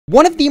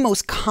One of the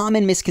most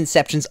common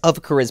misconceptions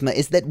of charisma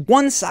is that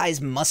one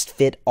size must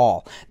fit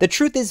all. The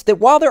truth is that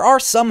while there are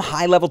some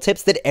high-level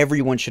tips that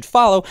everyone should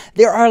follow,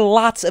 there are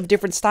lots of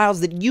different styles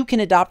that you can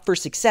adopt for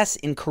success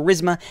in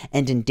charisma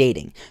and in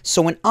dating.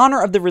 So in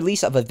honor of the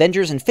release of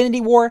Avengers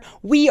Infinity War,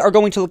 we are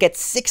going to look at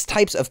 6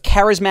 types of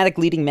charismatic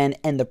leading men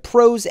and the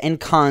pros and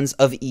cons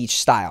of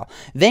each style.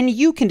 Then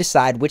you can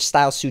decide which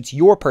style suits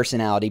your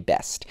personality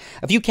best.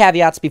 A few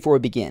caveats before we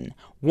begin.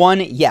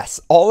 1, yes,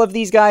 all of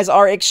these guys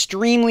are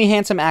extremely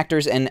handsome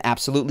actors, and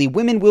absolutely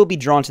women will be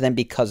drawn to them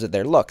because of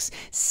their looks.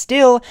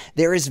 Still,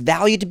 there is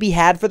value to be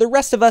had for the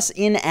rest of us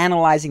in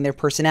analyzing their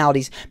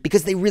personalities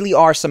because they really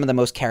are some of the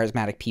most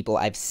charismatic people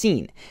I've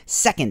seen.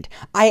 Second,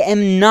 I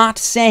am not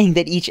saying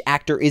that each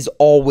actor is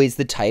always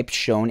the type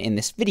shown in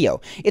this video.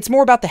 It's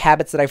more about the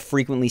habits that I've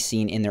frequently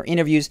seen in their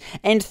interviews.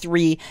 And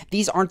 3,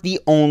 these aren't the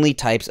only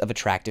types of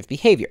attractive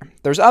behavior.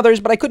 There's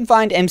others, but I couldn't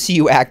find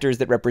MCU actors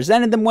that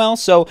represented them well,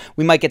 so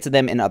we might get to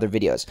them in other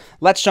videos.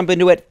 Let's jump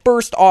into it.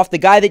 First off, the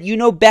guy that you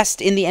know best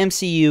in the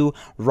MCU,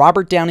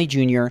 Robert Downey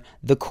Jr.,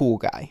 the cool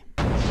guy.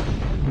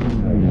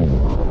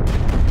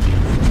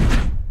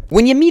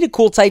 When you meet a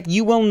cool type,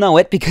 you will know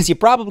it because you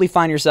probably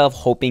find yourself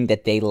hoping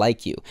that they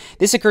like you.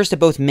 This occurs to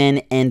both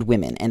men and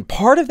women, and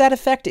part of that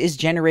effect is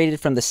generated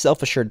from the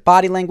self-assured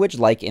body language,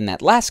 like in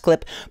that last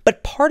clip,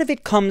 but part of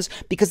it comes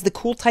because the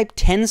cool type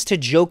tends to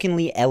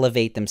jokingly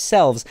elevate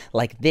themselves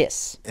like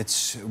this.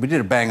 We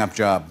did a bang-up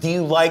job. Do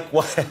you like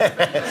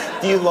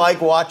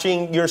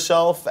watching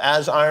yourself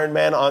as Iron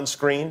Man on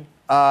screen?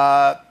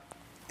 Yeah,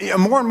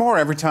 more and more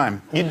every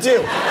time. You do?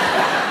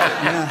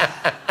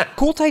 Yeah.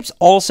 Cool types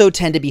also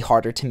tend to be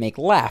harder to make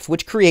laugh,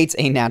 which creates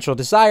a natural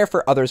desire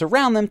for others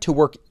around them to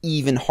work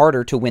even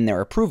harder to win their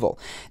approval.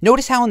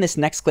 Notice how in this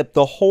next clip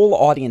the whole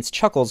audience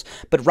chuckles,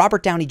 but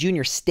Robert Downey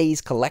Jr.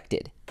 stays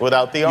collected.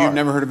 Without the R. You've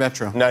never heard of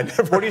Metro? No, I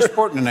never. What are you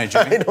sporting tonight,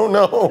 Jimmy? I don't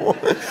know.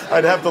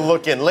 I'd have to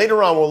look in.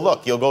 Later on, we'll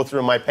look. You'll go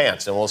through my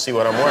pants, and we'll see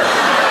what I'm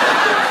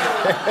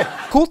wearing.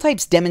 Cool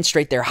types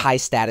demonstrate their high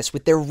status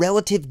with their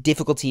relative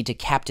difficulty to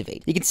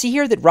captivate. You can see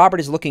here that Robert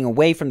is looking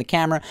away from the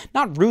camera,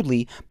 not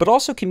rudely, but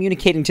also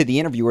communicating to the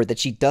interviewer that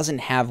she doesn't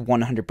have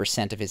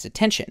 100% of his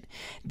attention.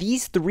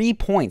 These 3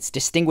 points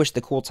distinguish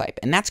the cool type,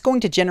 and that's going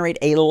to generate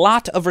a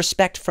lot of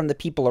respect from the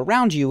people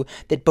around you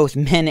that both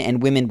men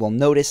and women will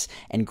notice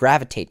and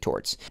gravitate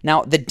towards.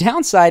 Now, the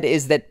downside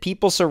is that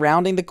people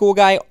surrounding the cool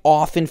guy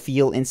often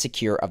feel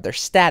insecure of their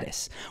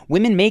status.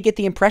 Women may get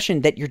the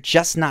impression that you're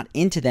just not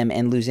into them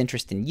and lose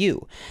interest in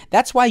you.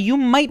 That's why you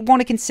might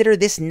want to consider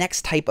this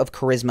next type of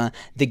charisma,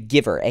 the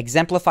giver,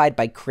 exemplified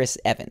by Chris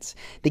Evans.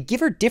 The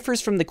giver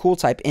differs from the cool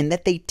type in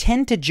that they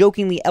tend to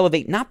jokingly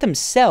elevate not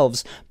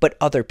themselves, but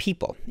other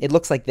people. It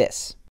looks like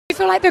this. I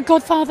feel like the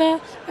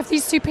godfather of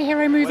these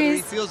superhero movies. Whether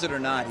he feels it or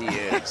not, he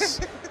is.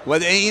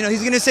 Whether, you know,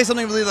 he's going to say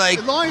something really like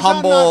as long as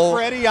humble, I'm not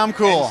Freddie, I'm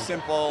cool. And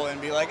simple, and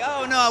be like,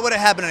 oh no, it would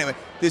have happened anyway.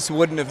 This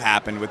wouldn't have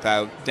happened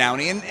without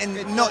Downey,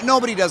 and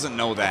nobody doesn't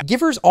know that.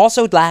 Givers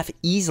also laugh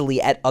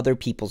easily at other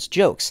people's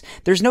jokes.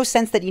 There's no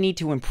sense that you need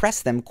to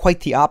impress them,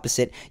 quite the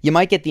opposite. You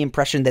might get the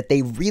impression that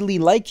they really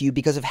like you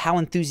because of how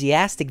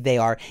enthusiastic they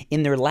are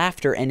in their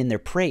laughter and in their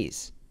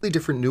praise.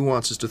 Different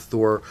nuances to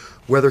Thor,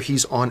 whether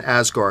he's on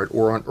Asgard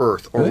or on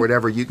Earth or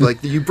whatever.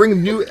 You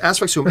bring new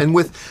aspects to him, and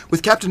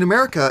with Captain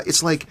America,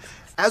 it's like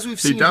as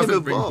we've seen him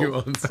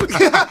evolve.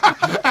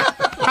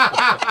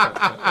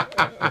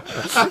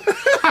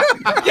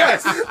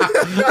 Yes,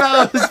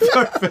 that was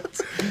perfect.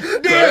 So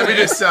let me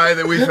just say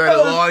that we've heard a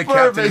lot of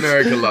Captain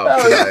America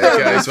love today.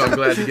 Okay, so I'm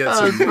glad to get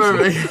some.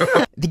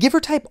 The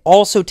giver type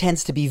also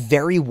tends to be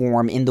very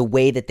warm in the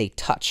way that they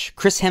touch.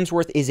 Chris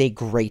Hemsworth is a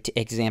great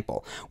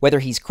example. Whether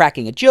he's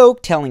cracking a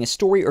joke, telling a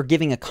story, or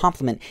giving a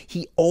compliment,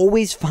 he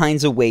always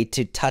finds a way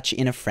to touch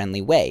in a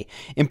friendly way.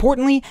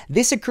 Importantly,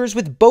 this occurs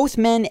with both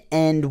men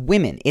and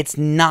women. It's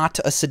not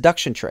a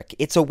seduction trick.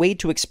 It's a way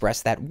to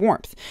express that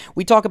warmth.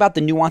 We talk about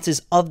the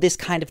nuances of this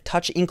kind of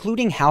touch,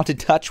 including how to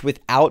touch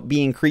without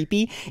being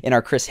creepy, in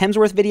our Chris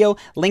Hemsworth video,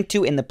 linked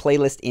to in the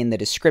playlist in the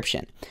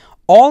description.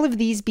 All of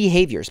these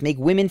behaviors make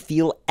women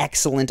feel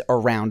excellent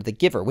around the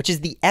giver, which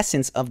is the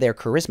essence of their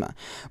charisma.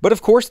 But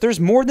of course, there's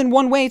more than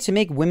one way to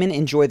make women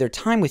enjoy their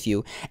time with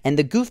you, and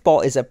the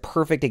Goofball is a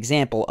perfect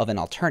example of an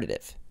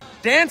alternative.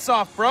 Dance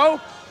off, bro.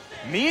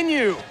 Me and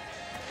you.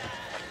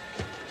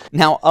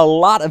 Now, a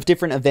lot of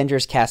different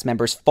Avengers cast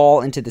members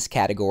fall into this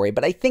category,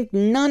 but I think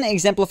none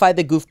exemplify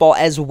the goofball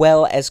as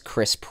well as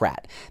Chris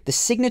Pratt. The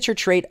signature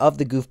trait of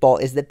the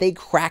goofball is that they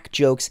crack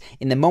jokes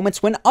in the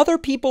moments when other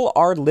people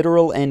are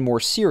literal and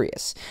more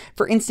serious.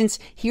 For instance,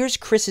 here's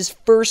Chris's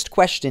first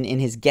question in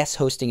his guest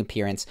hosting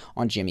appearance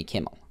on Jimmy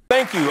Kimmel.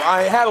 Thank you.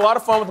 I had a lot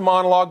of fun with the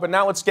monologue, but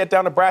now let's get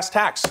down to brass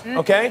tacks,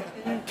 okay?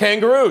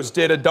 Kangaroos.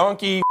 Did a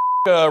donkey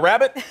a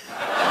rabbit?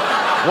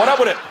 What up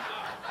with it?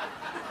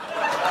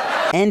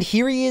 And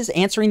here he is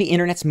answering the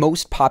internet's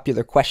most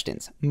popular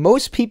questions.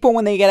 Most people,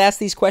 when they get asked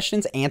these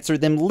questions, answer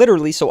them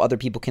literally so other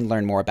people can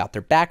learn more about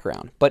their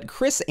background. But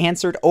Chris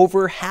answered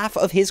over half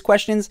of his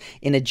questions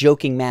in a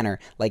joking manner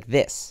like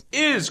this.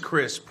 Is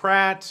Chris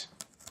Pratt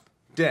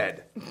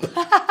Dead.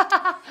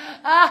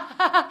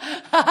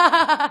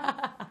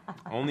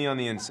 Only on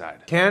the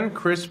inside. Can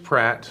Chris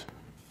Pratt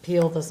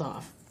Peel this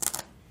off.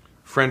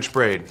 French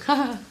braid?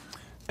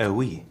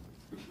 Oui.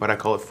 But I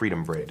call it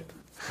freedom braid.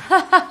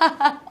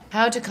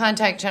 How to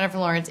contact Jennifer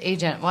Lawrence's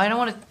agent. Well, I don't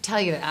want to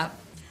tell you that.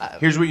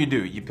 Here's what you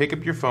do. You pick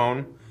up your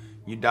phone,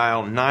 you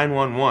dial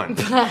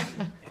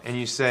 911, and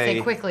you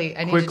say, quickly,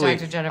 I need to talk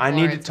to Jennifer I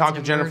need Lawrence. to talk It's to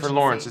an Jennifer emergency."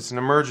 Lawrence. It's an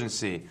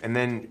emergency. And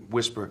then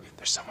whisper,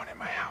 there's someone in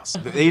my house.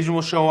 The agent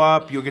will show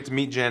up, you'll get to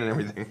meet Jen and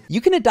everything.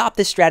 You can adopt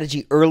this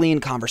strategy early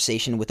in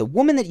conversation with a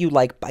woman that you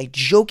like by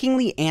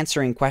jokingly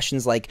answering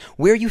questions like,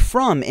 where are you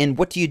from and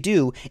what do you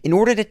do, in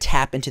order to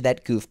tap into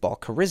that goofball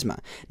charisma.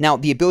 Now,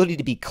 the ability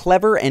to be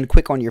clever and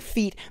quick on your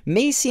feet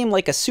may seem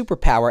like a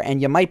superpower,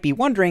 and you might be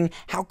wondering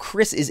how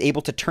Chris is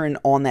able to turn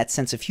on that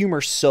sense of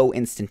humor so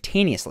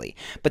instantaneously.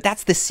 But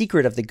that's the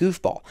secret of the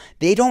goofball.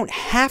 They don't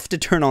have to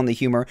turn on the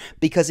humor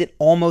because it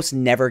almost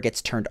never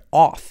gets turned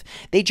off.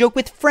 They joke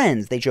with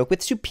friends, they joke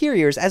with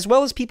superiors, as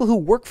well as people who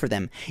work for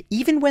them.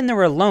 Even when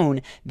they're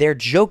alone, they're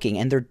joking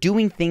and they're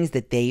doing things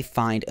that they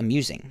find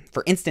amusing.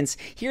 For instance,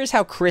 here's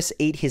how Chris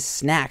ate his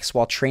snacks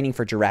while training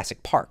for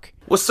Jurassic Park.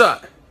 What's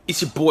up?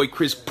 It's your boy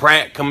Chris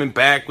Pratt coming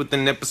back with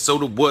an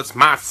episode of What's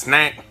My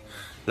Snack?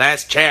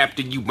 Last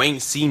chapter, you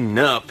ain't seen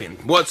nothing.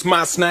 What's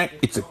my snack?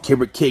 It's a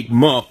carrot cake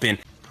muffin.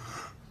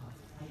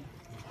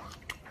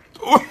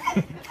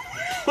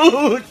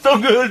 Oh, it's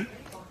so good.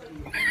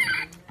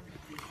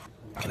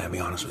 Can I be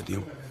honest with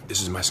you?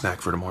 This is my snack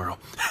for tomorrow.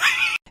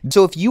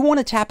 So if you want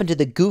to tap into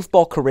the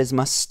goofball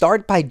charisma,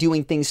 start by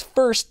doing things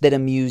first that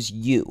amuse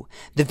you.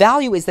 The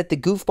value is that the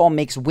goofball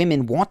makes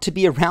women want to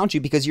be around you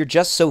because you're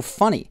just so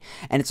funny.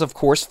 And it's of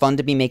course fun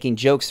to be making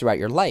jokes throughout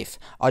your life.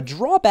 A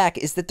drawback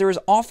is that there is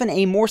often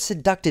a more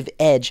seductive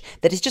edge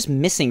that is just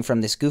missing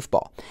from this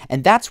goofball.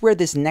 And that's where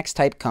this next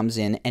type comes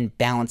in and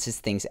balances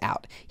things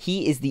out.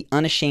 He is the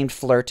unashamed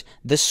flirt,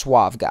 the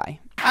suave guy.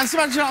 And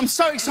Sebastian, I'm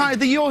so excited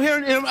that you're here,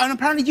 and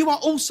apparently you are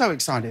also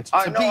excited.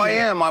 I know I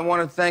am. I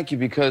want to thank you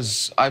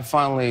because I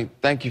finally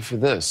thank you for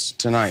this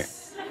tonight.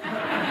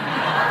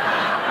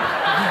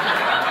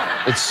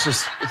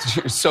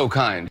 You're so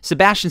kind.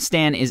 Sebastian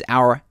Stan is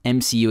our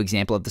MCU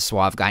example of the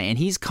suave guy, and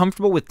he's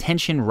comfortable with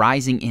tension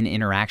rising in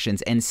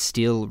interactions and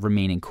still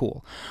remaining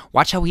cool.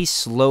 Watch how he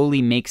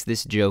slowly makes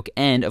this joke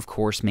and, of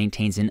course,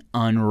 maintains an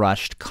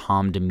unrushed,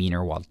 calm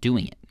demeanor while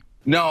doing it.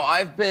 No,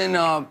 I've been,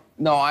 I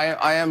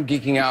am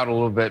geeking out a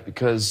little bit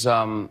because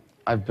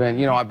I've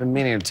been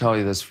meaning to tell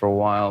you this for a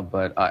while,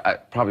 but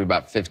probably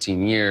about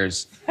 15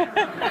 years. But,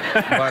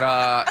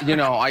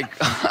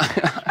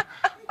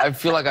 I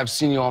feel like I've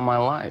seen you all my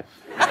life.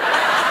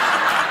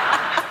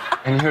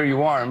 And here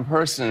you are in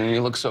person, and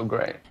you look so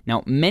great.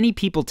 Now, many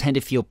people tend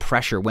to feel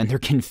pressure when they're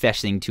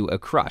confessing to a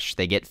crush.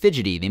 They get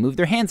fidgety, they move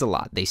their hands a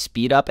lot, they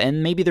speed up,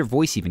 and maybe their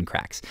voice even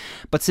cracks.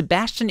 But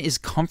Sebastian is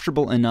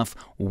comfortable enough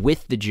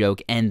with the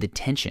joke and the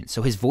tension,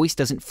 so his voice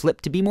doesn't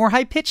flip to be more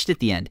high-pitched at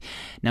the end.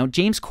 Now,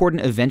 James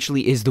Corden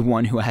eventually is the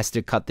one who has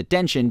to cut the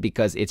tension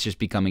because it's just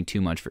becoming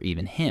too much for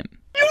even him.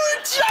 You're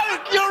a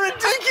joke! You're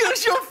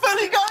ridiculous! You're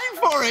fully going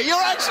for it! You're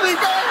actually going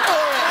for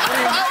it!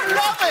 I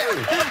love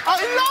it! I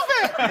love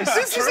it!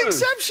 This is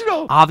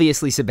exceptional!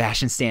 Obviously,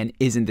 Sebastian Stan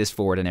isn't this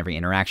forward in every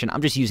interaction.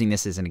 I'm just using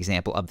this as an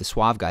example of the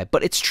suave guy,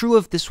 but it's true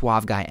of the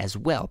suave guy as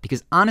well,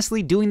 because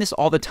honestly, doing this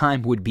all the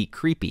time would be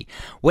creepy.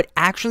 What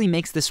actually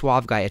makes the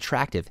suave guy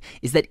attractive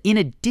is that in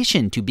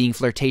addition to being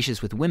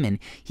flirtatious with women,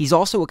 he's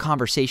also a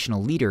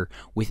conversational leader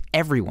with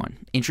everyone,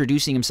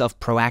 introducing himself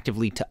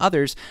proactively to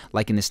others,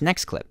 like in this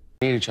next clip.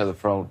 We knew each other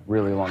for a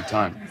really long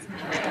time.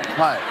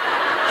 Hi.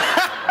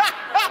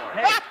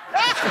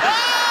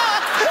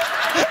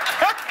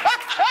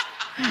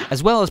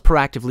 As well as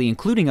proactively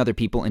including other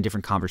people in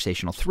different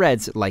conversational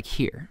threads, like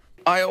here.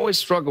 I always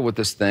struggle with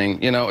this thing.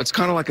 It's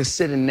kind of like a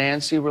Sid and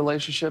Nancy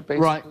relationship,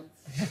 basically. Right.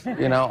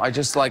 I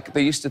just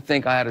they used to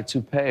think I had a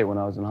toupee when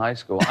I was in high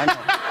school. I know.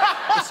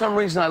 For some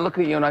reason, I look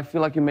at you and I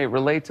feel like you may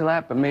relate to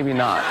that, but maybe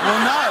not.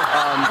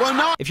 Well,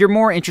 no. If you're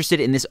more interested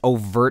in this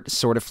overt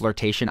sort of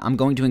flirtation, I'm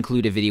going to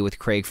include a video with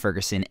Craig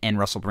Ferguson and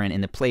Russell Brand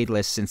in the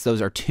playlist, since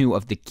those are two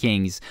of the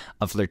kings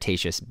of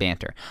flirtatious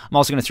banter. I'm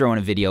also going to throw in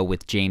a video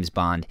with James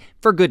Bond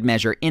for good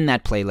measure in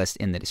that playlist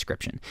in the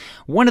description.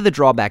 One of the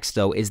drawbacks,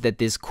 though, is that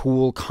this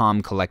cool,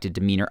 calm, collected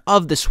demeanor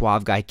of the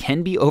suave guy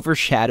can be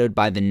overshadowed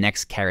by the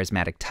next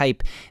charismatic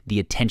type, the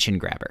attention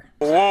grabber.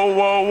 Whoa,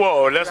 whoa,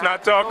 whoa. Let's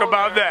not talk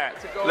about that.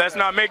 Let's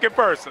not make it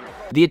personal.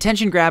 The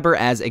attention grabber,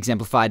 as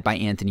exemplified by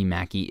Anthony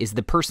Mackie, is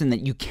the person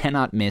that you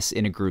cannot miss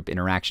in a group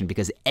interaction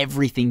because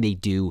everything they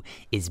do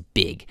is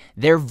big.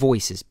 Their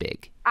voice is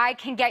big. I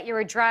can get your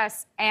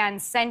address and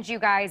send you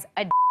guys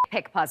a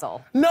pick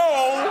puzzle. No!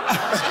 A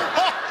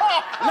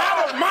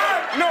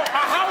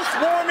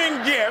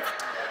housewarming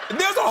gift.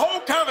 There's a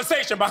whole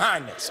conversation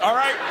behind this, all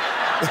right?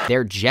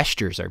 Their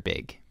gestures are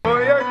big.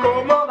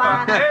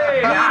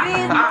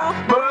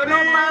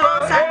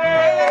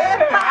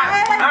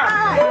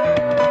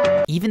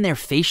 Even their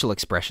facial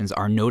expressions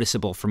are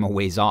noticeable from a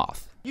ways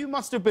off. You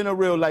must have been a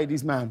real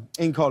ladies' man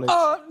in college.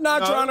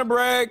 Not trying to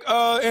brag,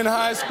 in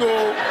high school.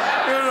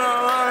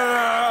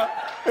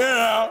 You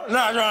know,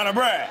 not trying to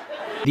brag.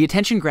 The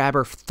attention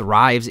grabber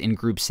thrives in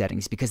group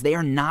settings because they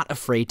are not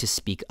afraid to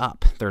speak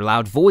up. Their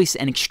loud voice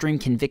and extreme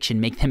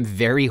conviction make them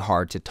very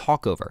hard to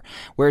talk over.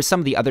 Whereas some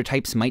of the other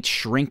types might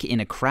shrink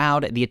in a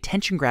crowd, the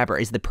attention grabber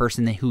is the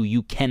person who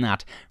you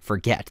cannot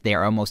forget. They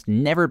are almost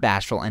never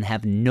bashful and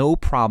have no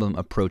problem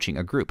approaching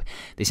a group.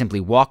 They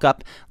simply walk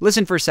up,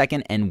 listen for a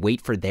second, and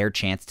wait for their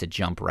chance to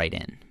jump right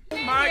in.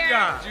 My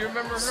God, do you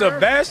remember her?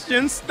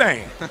 Sebastian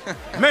Stan.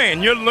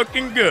 Man, you're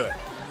looking good.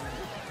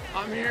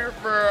 I'm here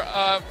for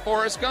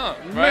Forrest Gump,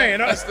 right?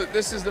 Man,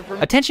 this is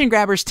the Attention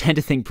grabbers tend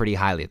to think pretty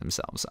highly of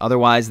themselves.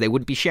 Otherwise, they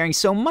wouldn't be sharing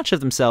so much of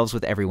themselves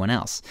with everyone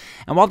else.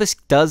 And while this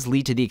does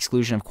lead to the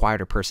exclusion of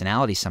quieter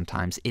personalities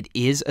sometimes, it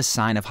is a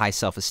sign of high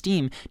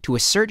self-esteem to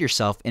assert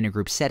yourself in a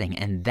group setting,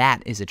 and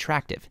that is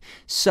attractive.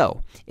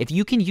 So, if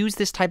you can use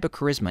this type of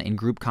charisma in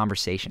group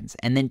conversations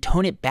and then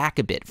tone it back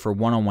a bit for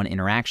one-on-one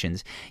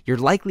interactions, you're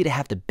likely to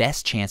have the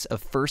best chance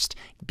of first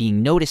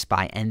being noticed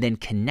by and then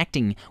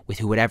connecting with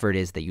whoever it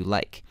is that you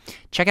like.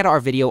 Check out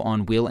our video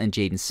on Will and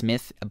Jaden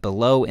Smith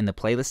below in the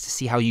playlist to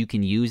see how you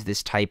can use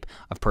this type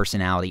of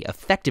personality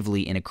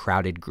effectively in a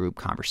crowded group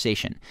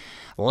conversation.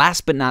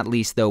 Last but not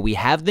least, though, we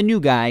have the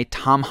new guy,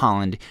 Tom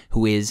Holland,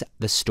 who is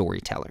the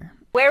storyteller.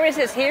 Where is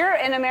this, here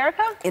in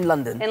America? In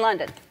London. In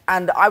London.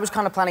 And I was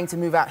kind of planning to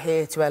move out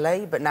here to LA,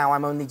 but now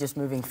I'm only just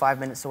moving 5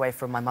 minutes away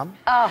from my mum.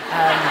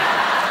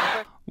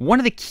 Oh. One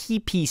of the key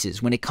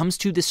pieces when it comes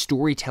to the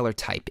storyteller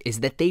type is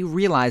that they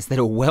realize that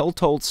a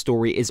well-told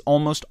story is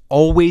almost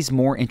always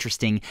more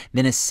interesting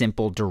than a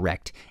simple,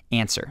 direct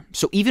answer.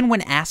 So even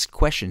when asked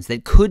questions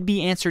that could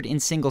be answered in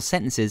single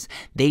sentences,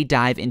 they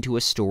dive into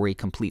a story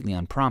completely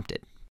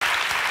unprompted.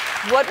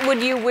 What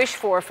would you wish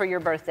for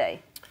your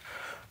birthday?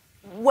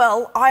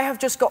 Well, I have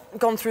just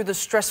gone through the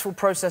stressful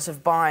process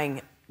of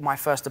buying my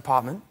first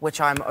apartment,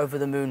 which I'm over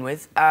the moon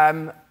with.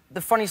 The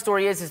funny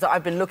story is that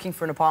I've been looking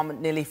for an apartment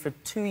nearly for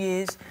 2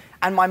 years,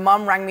 and my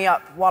mum rang me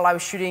up while I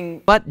was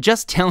shooting. But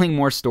just telling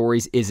more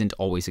stories isn't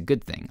always a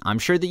good thing. I'm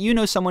sure that you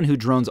know someone who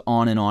drones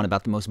on and on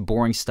about the most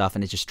boring stuff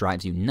and it just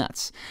drives you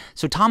nuts.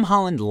 So Tom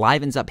Holland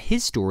livens up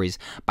his stories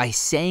by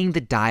saying the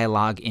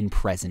dialogue in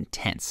present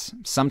tense.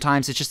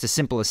 Sometimes it's just a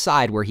simple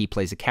aside where he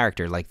plays a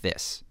character like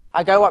this.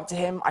 I go up to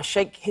him, I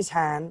shake his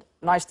hand,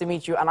 nice to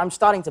meet you, and I'm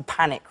starting to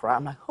panic, right?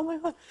 I'm like, oh my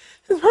God,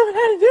 this is what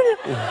I'm doing.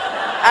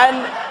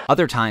 And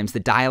other times, the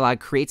dialogue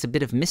creates a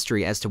bit of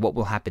mystery as to what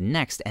will happen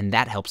next, and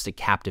that helps to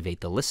captivate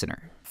the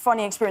listener.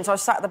 Funny experience, I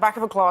was sat at the back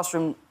of a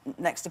classroom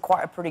next to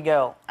quite a pretty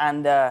girl,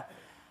 and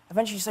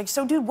eventually she's like,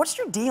 so dude, what's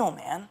your deal,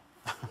 man?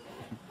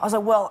 I was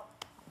like, well,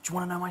 do you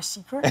want to know my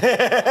secret? She's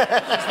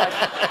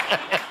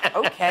like,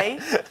 okay.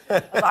 I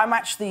was like, I'm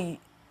actually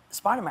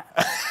Spider-Man.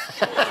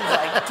 She's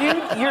like, dude,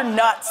 you're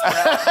nuts, bro.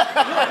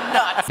 You're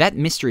nuts. That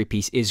mystery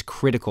piece is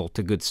critical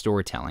to good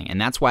storytelling,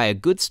 and that's why a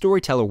good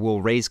storyteller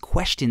will raise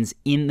questions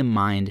in the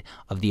mind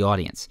of the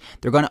audience.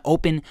 They're going to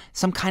open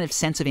some kind of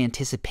sense of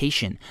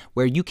anticipation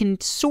where you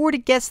can sort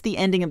of guess the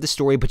ending of the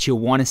story, but you'll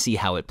want to see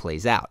how it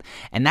plays out.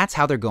 And that's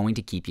how they're going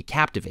to keep you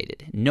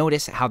captivated.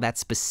 Notice how that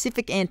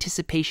specific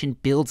anticipation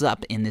builds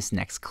up in this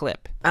next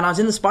clip. And I was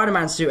in the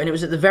Spider-Man suit, and it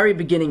was at the very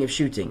beginning of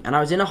shooting, and I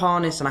was in a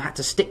harness, and I had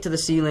to stick to the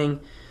ceiling.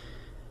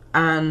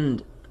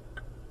 And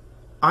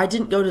I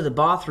didn't go to the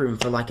bathroom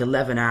for like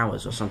 11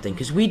 hours or something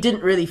because we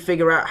didn't really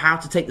figure out how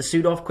to take the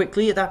suit off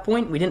quickly at that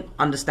point. We didn't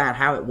understand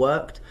how it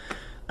worked.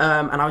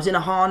 And I was in a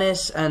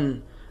harness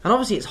and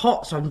obviously it's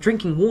hot, so I'm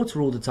drinking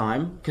water all the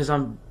time because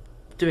I'm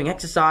doing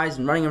exercise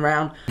and running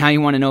around. Now you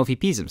want to know if he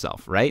pees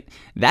himself, right?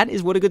 That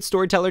is what a good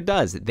storyteller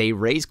does. They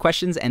raise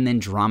questions and then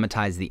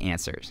dramatize the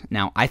answers.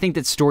 Now, I think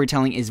that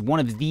storytelling is one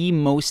of the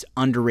most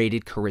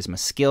underrated charisma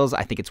skills.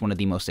 I think it's one of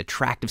the most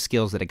attractive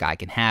skills that a guy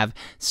can have.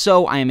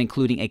 So I am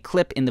including a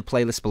clip in the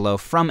playlist below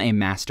from a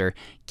master,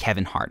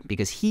 Kevin Hart,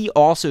 because he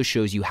also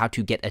shows you how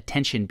to get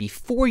attention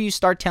before you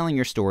start telling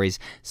your stories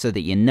so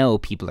that you know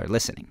people are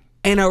listening.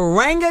 An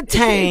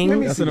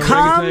orangutan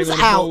comes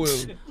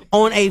out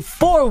on a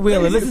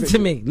four-wheeler. Listen to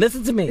me.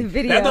 Listen to me.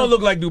 That don't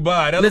look like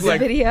Dubai. That looks like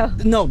video.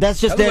 No,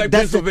 that's just that.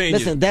 That's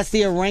listen. That's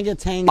the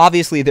orangutan.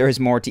 Obviously, there is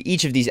more to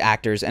each of these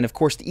actors, and of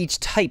course, to each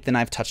type than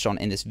I've touched on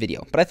in this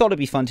video. But I thought it'd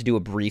be fun to do a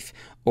brief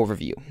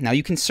overview. Now,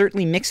 you can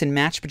certainly mix and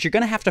match, but you're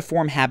going to have to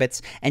form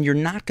habits, and you're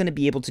not going to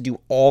be able to do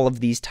all of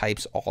these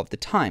types all of the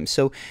time.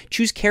 So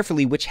choose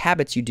carefully which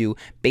habits you do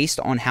based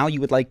on how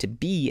you would like to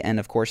be, and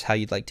of course, how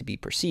you'd like to be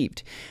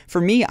perceived. For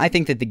me, I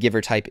think that the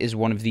giver type is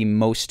one of the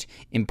most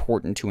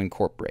important to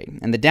incorporate.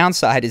 And the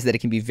downside is that it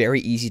can be very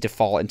easy to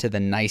fall into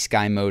the nice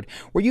guy mode,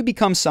 where you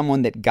become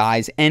someone that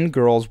guys and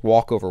girls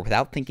walk over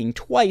without thinking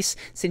twice,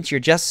 since you're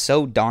just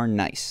so darn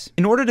nice.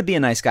 In order to be a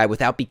nice guy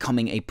without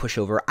becoming a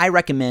pushover, I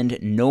recommend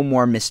No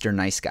More Mr.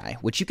 Nice Guy,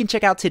 which you can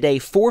check out today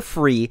for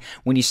free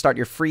when you start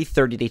your free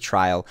 30-day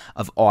trial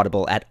of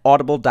Audible at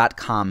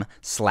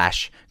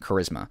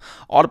audible.com/charisma.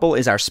 Audible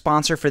is our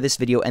sponsor for this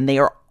video, and they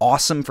are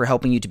awesome for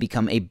helping you to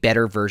become a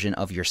better version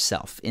of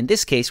yourself. In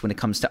this case, when it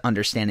comes to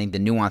understanding the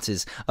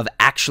nuances of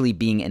actual actually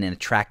being an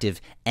attractive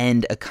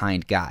and a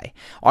kind guy.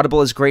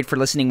 Audible is great for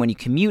listening when you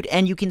commute,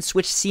 and you can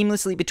switch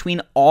seamlessly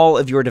between all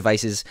of your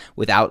devices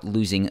without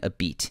losing a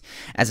beat.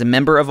 As a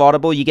member of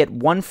Audible, you get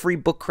 1 free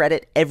book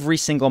credit every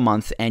single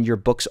month, and your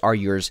books are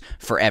yours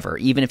forever,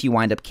 even if you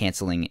wind up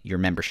canceling your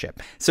membership.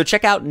 So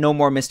check out No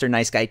More Mr.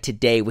 Nice Guy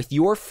today with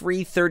your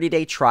free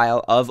 30-day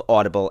trial of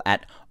Audible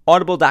at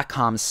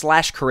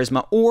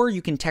audible.com/charisma, or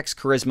you can text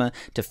charisma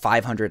to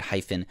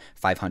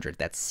 500-500.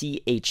 That's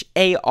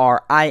CHARISMA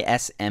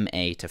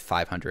to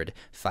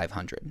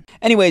 500-500.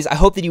 Anyways, I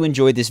hope that you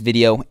enjoyed this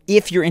video.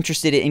 If you're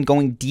interested in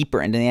going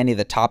deeper into any of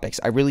the topics,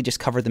 I really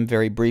just covered them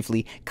very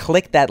briefly.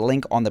 Click that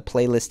link on the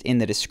playlist in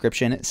the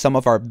description. Some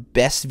of our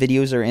best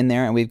videos are in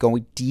there, and we're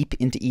going deep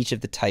into each of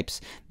the types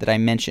that I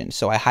mentioned.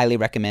 So I highly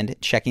recommend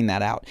checking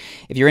that out.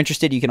 If you're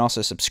interested, you can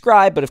also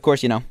subscribe, but of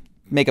course, you know,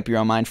 make up your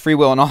own mind, free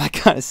will and all that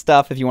kind of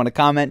stuff. If you want to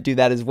comment, do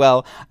that as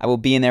well. I will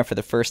be in there for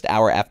the first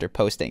hour after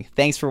posting.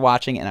 Thanks for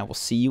watching, and I will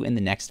see you in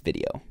the next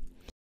video.